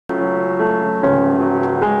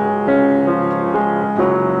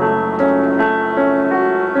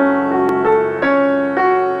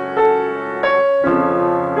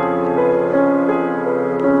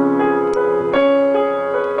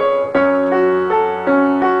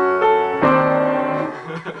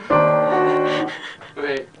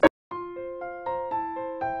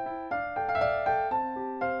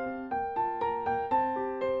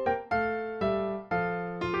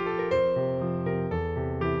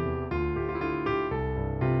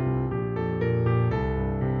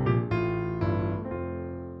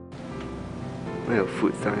會有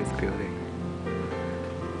food science building。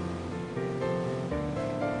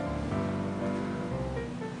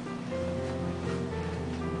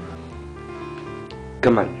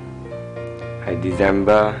今日係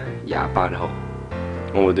December 28號，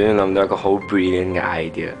我無端端諗到一個好 brilliant 嘅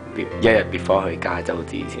idea， 一日 before 去加州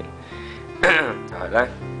之前，就係咧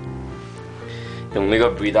用呢個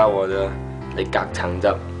Brita water 嚟隔橙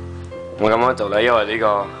汁。我咁樣做咧，因為呢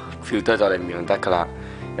個 filter 就嚟唔用得噶啦，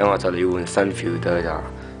因為我就嚟要換新 filter 咋，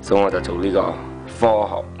所以我就做呢個科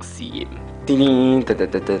學試驗。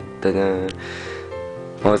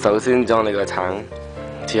我首先將呢個橙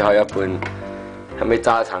切開一半。係咪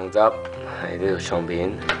揸橙汁喺呢度上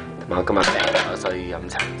面？同埋我今日病咗，所以飲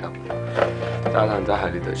橙汁。揸橙汁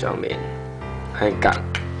喺呢度上面，喺隔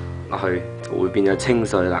落去就會變咗清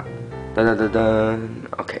水啦。噔噔噔噔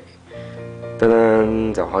 ，OK， 噔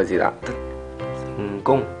噔就開始啦。成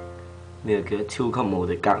功！呢個叫超級無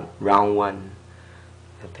敵格 Round One，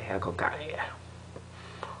 第一個格嚟嘅。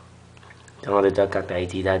咁我哋再格第二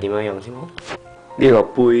次睇下點樣用先好。呢個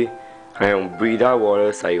杯。係用 Brita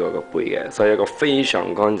water 洗過個杯嘅，所以一個非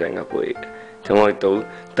常乾淨嘅杯。咁我倒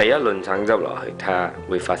第一輪橙汁落去，睇下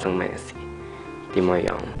會發生咩事，點樣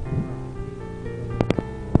樣。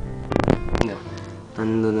噔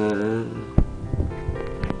噔噔，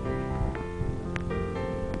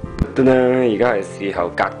噔噔，而家係時候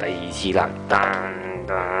隔第二次啦。噔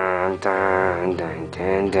噔噔噔噔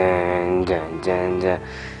噔噔噔噔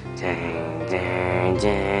噔噔。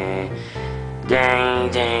噔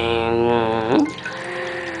噔，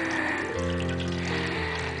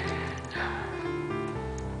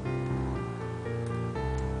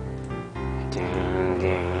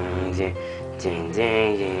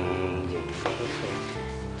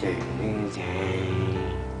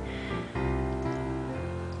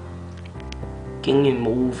竟然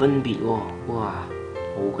冇分別喎！哇，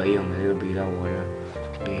好鬼用嘅呢個 Brita water。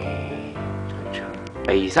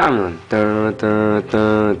第三輪，第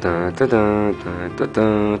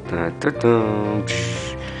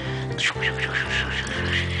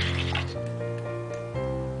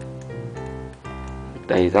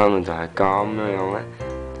三輪就係咁樣樣咧，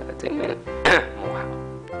就證明冇效。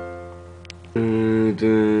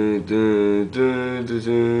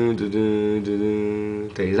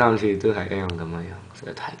第三次都係一樣咁樣樣，實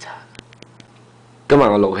在太差。今日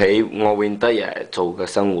我錄起我永得日做嘅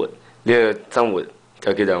生活，呢個生活。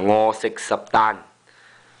就叫做我食10蛋。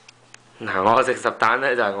嗱，我食10蛋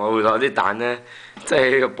咧，就係我會攞啲蛋咧，即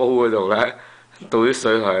係喺個煲嗰度咧，倒啲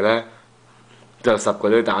水落去咧，就10個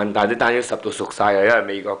啲蛋，但係啲蛋要10到熟晒嘅，因為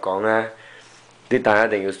美國講咧，啲蛋一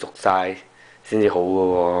定要熟晒先至好嘅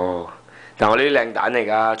喎。但係我呢啲靚蛋嚟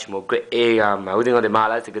㗎，全部 Grade A 㗎，唔係好似我哋馬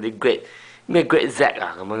拉食嗰啲 Grade 咩 Grade Z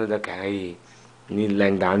啊咁樣都得嘅。呢啲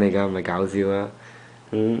靚蛋嚟㗎，咪搞笑啦。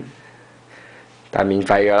但係免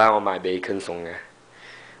費㗎啦，我買俾 Ken 送嘅。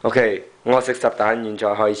OK， 我食10蛋，現在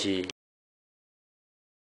開始。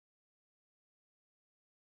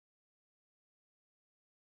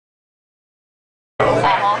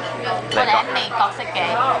我哋喺美國式嘅怡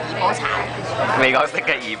寶茶店。美國式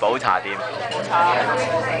嘅怡寶茶店。冇錯。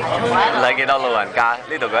你幾多老人家？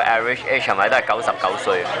呢度嘅 average age 係咪都係99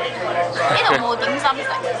歲？呢度冇點心食，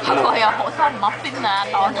不過有好多muffin啊、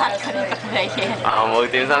黨撻嗰啲咁嘅嘢。啊，冇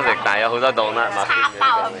點心食，但係有好多黨撻。叉包，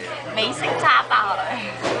美式叉包。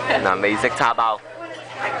嗱，美式叉包。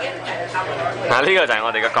嗱，呢個就係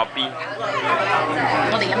我哋嘅角邊。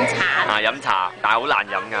我哋飲茶。啊，飲茶，但係好難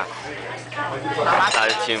飲㗎。但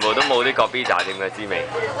係全部都冇啲角邊茶店嘅滋味。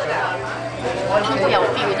好有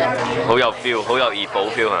feel 啫。好有 feel， 好有怡寶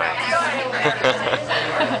feel 係咪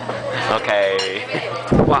？OK。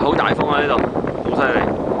哇，好大風啊！呢度，好犀利。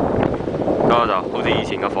嗰個就好似以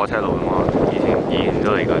前嘅火車路咁啊！以前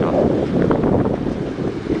都嚟過咗。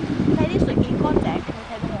睇啲水幾乾淨，你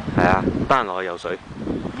睇到冇？係啊，得閒落去游水。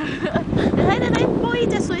你睇，幫呢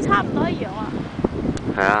隻水差唔多一樣啊！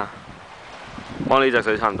係啊，幫呢隻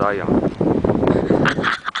水差唔多一樣，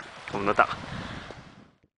咁都得。